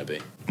location is going to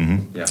be.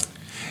 Yeah.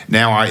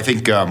 Now, I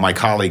think my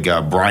colleague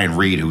Brian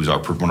Reed, who's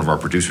one of our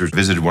producers,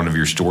 visited one of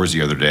your stores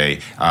the other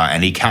day,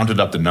 and he counted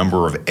up the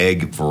number of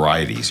egg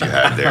varieties you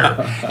had there.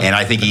 And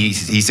I think he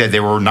said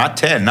there were not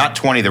 10, not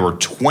 20, there were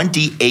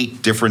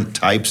 28 different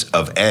types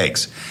of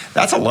eggs.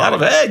 That's a lot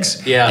of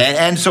eggs. Yeah.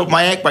 And so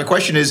my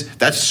question is,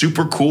 that's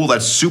super cool,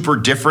 that's super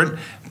different,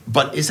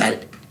 but is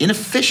that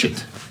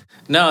inefficient?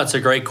 No, it's a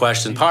great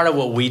question. Part of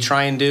what we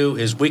try and do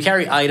is we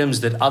carry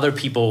items that other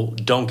people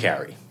don't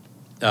carry.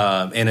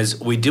 And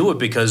we do it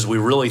because we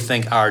really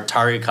think our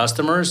target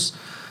customers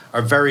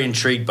are very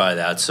intrigued by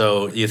that.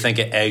 So you think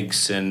of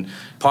eggs, and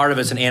part of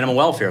it's an animal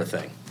welfare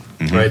thing,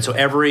 right? So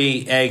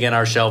every egg in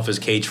our shelf is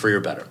cage-free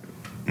or better,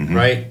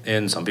 right?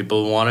 And some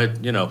people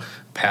want it,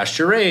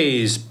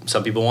 pasture-raised.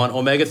 Some people want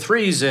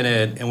omega-3s in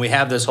it. And we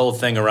have this whole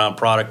thing around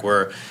product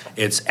where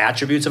it's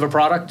attributes of a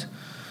product,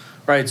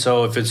 right?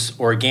 So if it's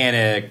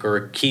organic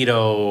or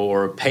keto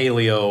or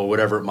paleo or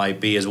whatever it might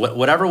be, is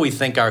whatever we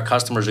think our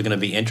customers are going to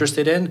be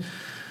interested in,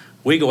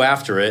 we go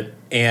after it,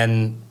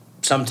 and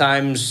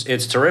sometimes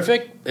it's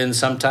terrific, and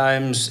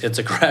sometimes it's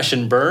a crash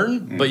and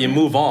burn, but you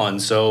move on.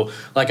 So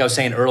like I was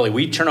saying earlier,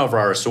 we turn over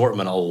our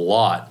assortment a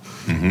lot.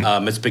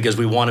 It's because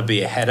we want to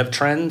be ahead of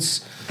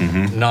trends,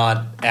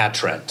 not at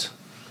trend.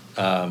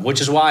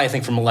 Which is why I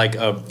think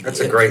that's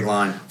a great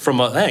line.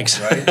 Thanks.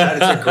 Right?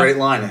 That is a great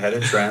line, ahead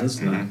of trends.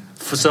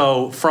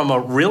 So from a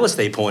real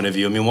estate point of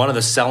view, I mean, one of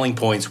the selling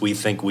points we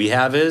think we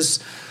have is,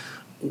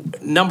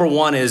 number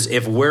one is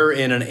if we're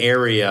in an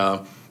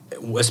area,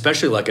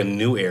 especially like a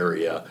new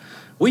area,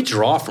 we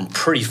draw from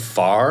pretty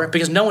far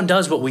because no one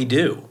does what we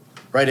do,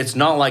 right? It's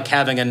not like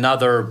having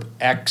another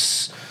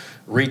X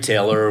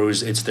retailer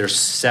it's their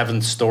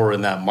 7th store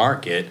in that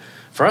market.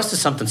 For us,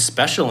 it's something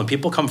special, and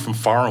people come from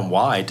far and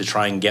wide to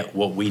try and get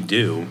what we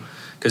do.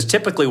 Because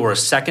typically we're a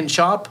second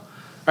shop,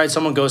 right?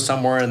 Someone goes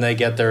somewhere and they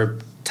get their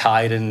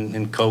Tide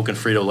and Coke and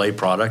Frito-Lay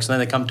products, and then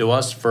they come to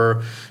us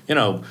for,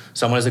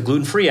 someone has a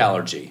gluten-free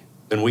allergy.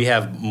 And we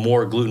have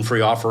more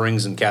gluten-free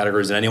offerings and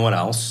categories than anyone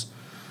else.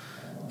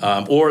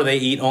 Or they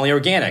eat only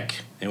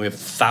organic, and we have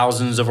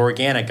thousands of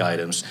organic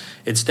items.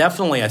 It's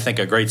definitely, I think,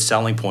 a great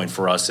selling point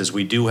for us is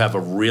we do have a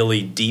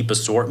really deep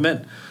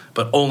assortment,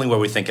 but only where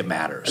we think it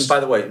matters. And by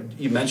the way,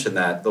 you mentioned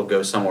that they'll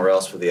go somewhere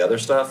else for the other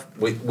stuff.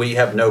 We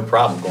have no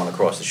problem going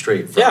across the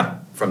street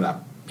from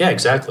them. Yeah,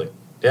 exactly.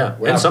 Yeah,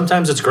 and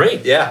sometimes it's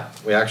great. Yeah,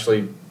 we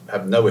actually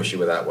have no issue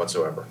with that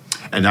whatsoever.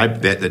 And I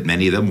bet that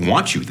many of them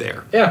want you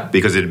there. Yeah.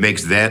 Because it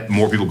makes that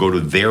more people go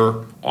to their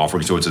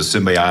offering, so it's a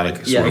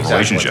symbiotic sort of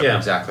relationship. Yeah,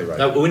 exactly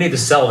right. We need to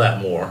sell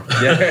that more.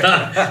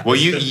 Well,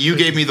 you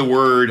gave me the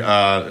word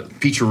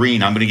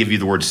Peacherine. I'm going to give you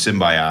the word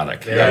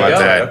symbiotic. Yeah, how about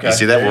that? Okay. You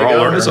see that? We're all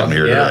learning something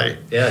here today.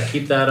 Yeah,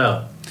 keep that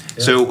up.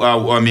 Yeah. So,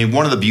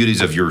 one of the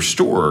beauties of your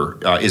store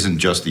isn't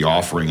just the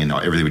offering and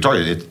everything we talked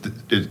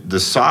about. The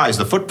size,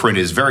 the footprint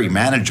is very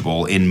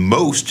manageable in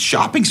most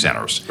shopping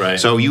centers. Right.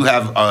 So you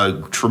have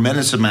a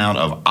tremendous amount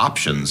of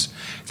options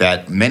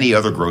that many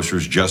other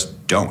grocers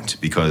just don't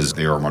because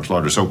they are much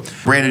larger. So,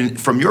 Brandon,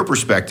 from your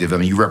perspective,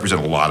 you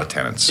represent a lot of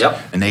tenants.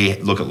 Yep. And they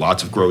look at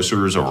lots of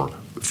grocers or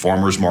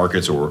farmers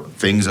markets or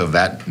things of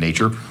that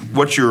nature.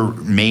 What's your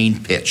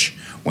main pitch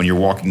when you're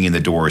walking in the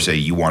door, say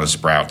you want a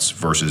Sprouts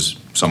versus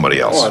somebody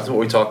else? Well, that's what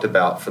we talked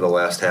about for the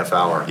last half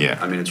hour. Yeah.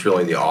 I mean, it's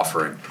really the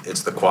offering.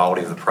 It's the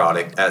quality of the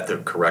product at the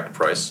correct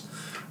price.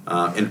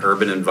 In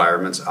urban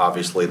environments,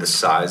 obviously, the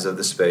size of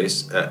the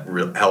space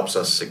helps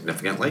us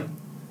significantly,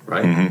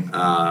 right?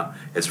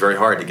 Mm-hmm. It's very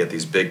hard to get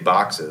these big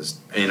boxes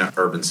in an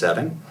urban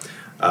setting.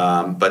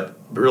 But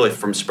really,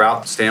 from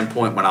Sprout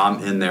standpoint, when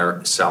I'm in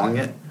there selling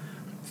it,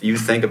 you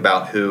think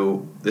about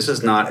this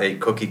is not a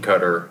cookie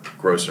cutter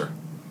grocer.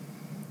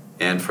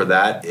 And for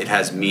that, it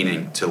has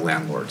meaning to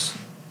landlords,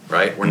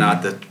 right? We're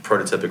not the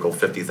prototypical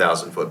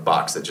 50,000 foot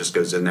box that just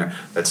goes in there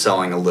that's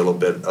selling a little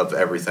bit of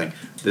everything.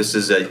 This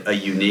is a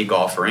unique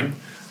offering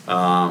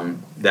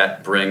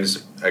that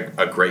brings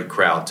a great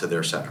crowd to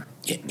their center.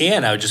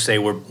 And I would just say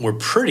we're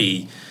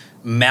pretty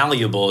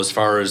malleable as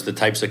far as the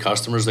types of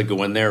customers that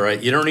go in there,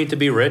 right? You don't need to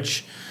be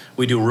rich.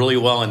 We do really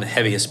well in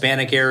heavy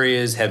Hispanic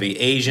areas, heavy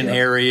Asian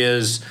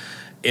areas.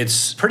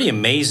 It's pretty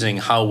amazing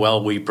how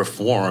well we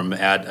perform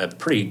at a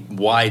pretty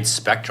wide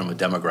spectrum of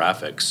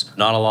demographics.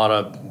 Not a lot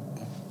of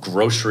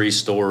grocery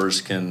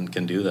stores can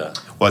do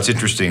that. Well, it's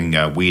interesting.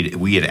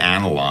 We had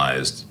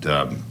analyzed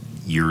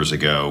years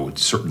ago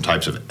certain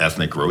types of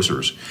ethnic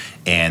grocers,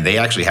 and they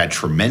actually had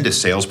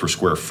tremendous sales per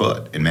square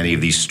foot in many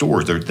of these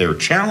stores. Their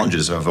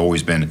challenges have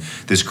always been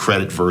this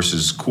credit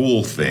versus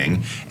cool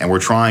thing, and we're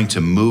trying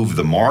to move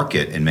the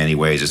market in many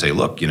ways to say,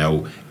 look,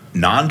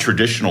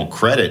 non-traditional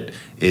credit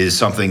is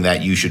something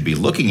that you should be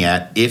looking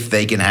at if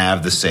they can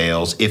have the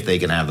sales, if they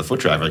can have the foot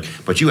traffic,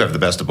 but you have the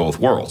best of both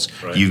worlds.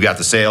 Right. You've got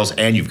the sales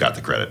and you've got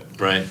the credit.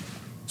 Right.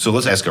 So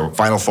let's ask a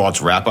final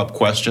thoughts wrap-up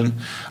question.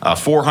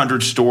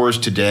 400 stores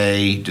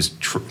today, just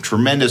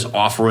tremendous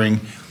offering.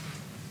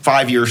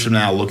 5 years from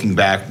now, looking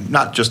back,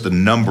 not just the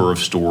number of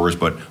stores,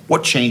 but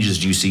what changes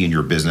do you see in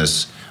your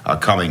business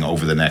coming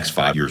over the next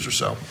 5 years or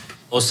so?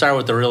 We'll start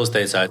with the real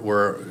estate side.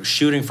 We're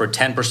shooting for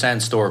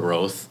 10% store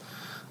growth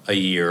a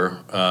year.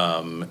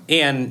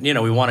 And,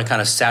 we want to kind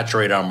of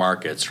saturate our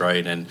markets,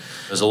 right? And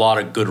there's a lot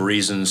of good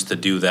reasons to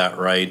do that,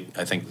 right?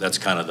 I think that's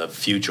kind of the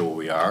future where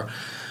we are.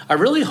 I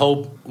really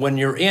hope when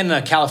you're in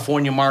a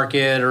California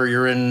market or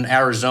you're in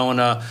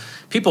Arizona,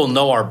 people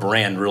know our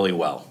brand really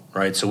well,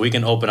 right? So we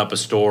can open up a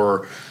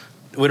store.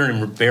 We don't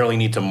even barely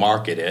need to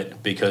market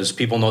it because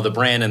people know the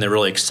brand and they're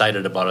really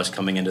excited about us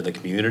coming into the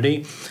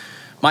community.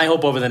 My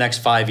hope over the next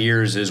 5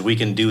 years is we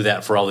can do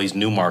that for all these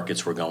new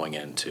markets we're going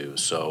into.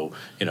 So,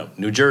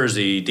 New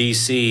Jersey,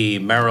 D.C.,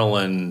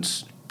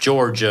 Maryland,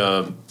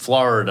 Georgia,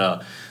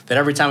 Florida, that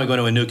every time we go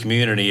into a new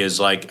community is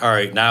like, all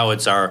right, now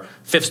it's our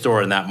fifth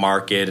store in that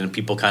market and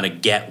people kind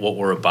of get what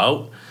we're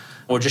about.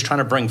 We're just trying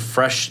to bring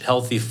fresh,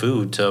 healthy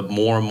food to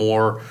more and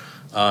more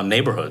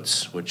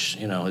neighborhoods, which,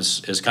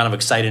 is kind of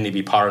exciting to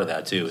be part of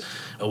that too.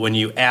 When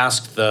you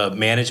ask the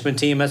management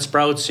team at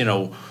Sprouts,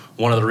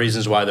 one of the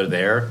reasons why they're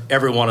there,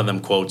 every one of them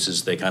quotes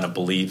is they kind of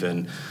believe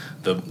in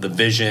the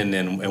vision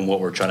and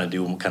what we're trying to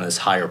do, kind of this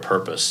higher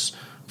purpose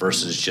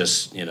versus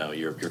just,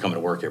 you're coming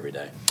to work every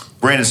day.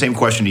 Brandon, same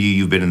question to you.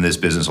 You've been in this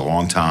business a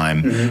long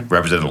time,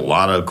 represented a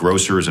lot of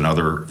grocers and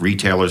other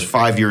retailers.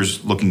 5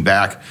 years looking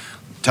back,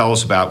 tell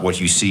us about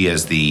what you see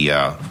as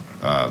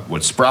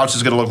what Sprouts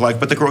is going to look like,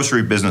 but the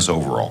grocery business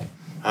overall.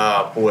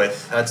 Oh, boy,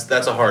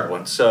 that's a hard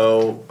one.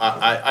 So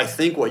I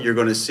think what you're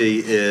going to see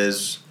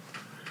is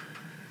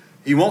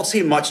you won't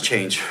see much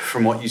change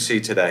from what you see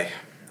today,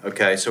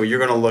 okay? So you're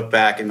going to look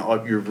back and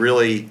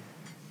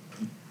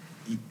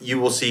you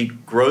will see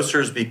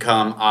grocers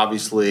become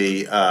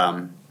obviously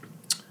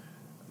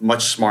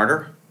much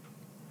smarter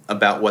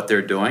about what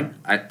they're doing.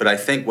 But I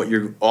think what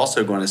you're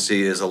also going to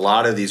see is a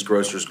lot of these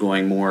grocers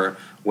going more,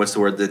 what's the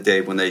word that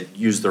Dave, when they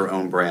use their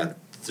own brand?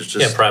 There's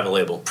just private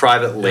label.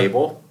 Private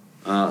label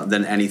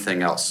than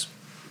anything else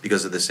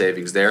because of the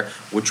savings there,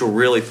 which will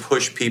really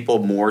push people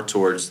more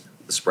towards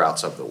the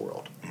Sprouts of the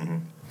world.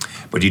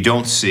 But you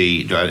don't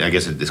see, I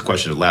guess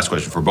the last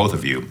question for both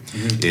of you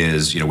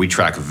is, we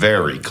track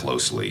very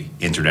closely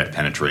internet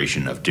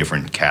penetration of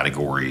different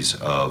categories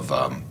of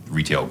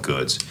retail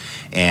goods.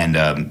 And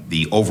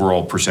the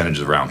overall percentage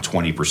is around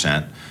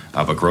 20%,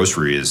 but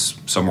grocery is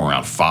somewhere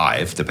around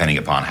 5%, depending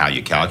upon how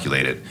you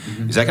calculate it.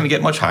 Is that going to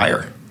get much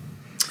higher?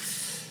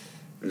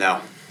 No.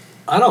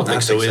 I don't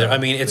think so either. I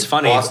mean, it's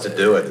funny. Cost to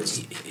do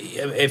it.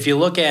 If you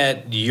look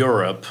at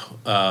Europe,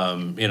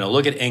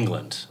 look at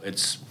England.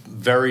 It's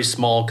very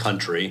small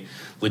country.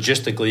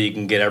 Logistically, you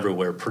can get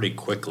everywhere pretty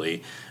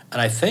quickly. And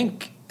I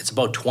think it's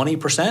about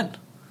 20%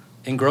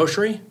 in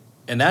grocery.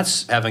 And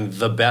that's having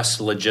the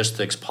best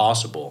logistics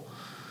possible.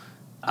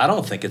 I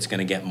don't think it's going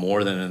to get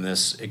more than in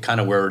this,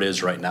 kind of where it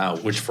is right now,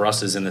 which for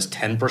us is in this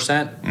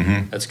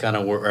 10%. That's kind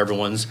of where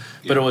everyone's.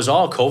 But it was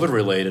all COVID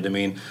related. I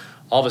mean,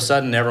 all of a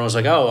sudden everyone's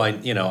like, oh, I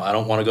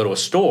don't want to go to a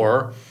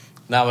store.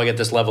 Now I get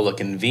this level of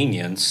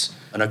convenience.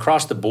 And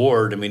across the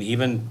board, I mean,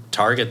 even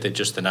Target that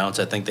just announced,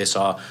 I think they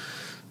saw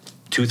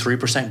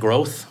 2-3%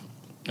 growth.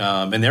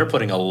 And they're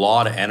putting a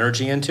lot of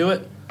energy into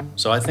it.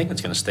 So I think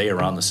it's going to stay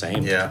around the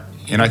same. Yeah.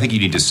 And I think you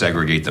need to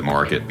segregate the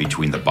market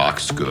between the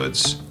boxed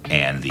goods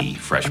and the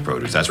fresh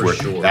produce. That's For where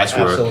sure. that's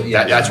Absolutely, where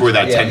yeah. that's where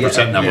that Yeah,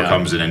 10% number yeah.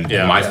 comes in, and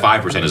Yeah. my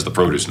 5% is the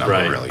produce number,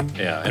 Right. really.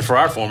 Yeah. And for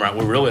our format,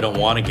 we really don't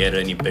want to get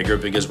any bigger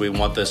because we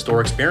want the store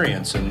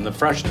experience and the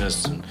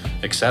freshness and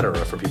et cetera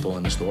for people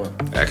in the store.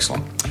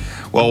 Excellent.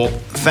 Well,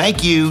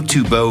 thank you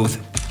to both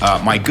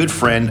my good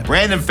friend,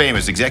 Brandon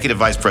Famous, Executive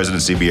Vice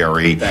President,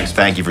 CBRE. Thanks.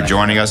 Thank you for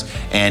joining us.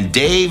 And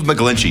Dave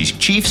McGlinchey,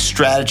 Chief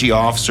Strategy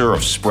Officer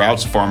of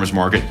Sprouts Farmers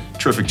Market.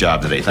 Terrific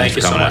job today. Thanks Thank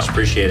you for so coming much. out.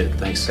 Appreciate it.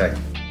 Thanks. Okay.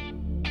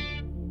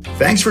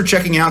 Thanks for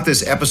checking out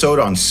this episode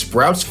on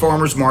Sprouts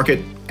Farmers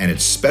Market and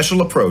its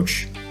special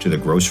approach to the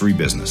grocery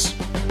business.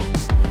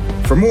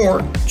 For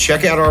more,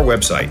 check out our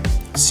website,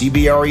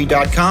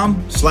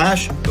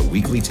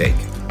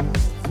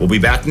 cbre.com/theweeklytake. We'll be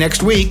back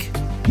next week.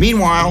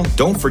 Meanwhile,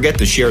 don't forget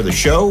to share the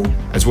show,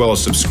 as well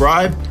as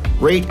subscribe,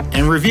 rate,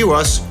 and review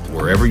us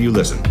wherever you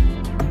listen.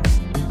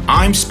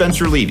 I'm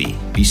Spencer Levy.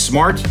 Be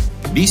smart,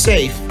 be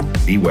safe,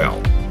 be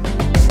well.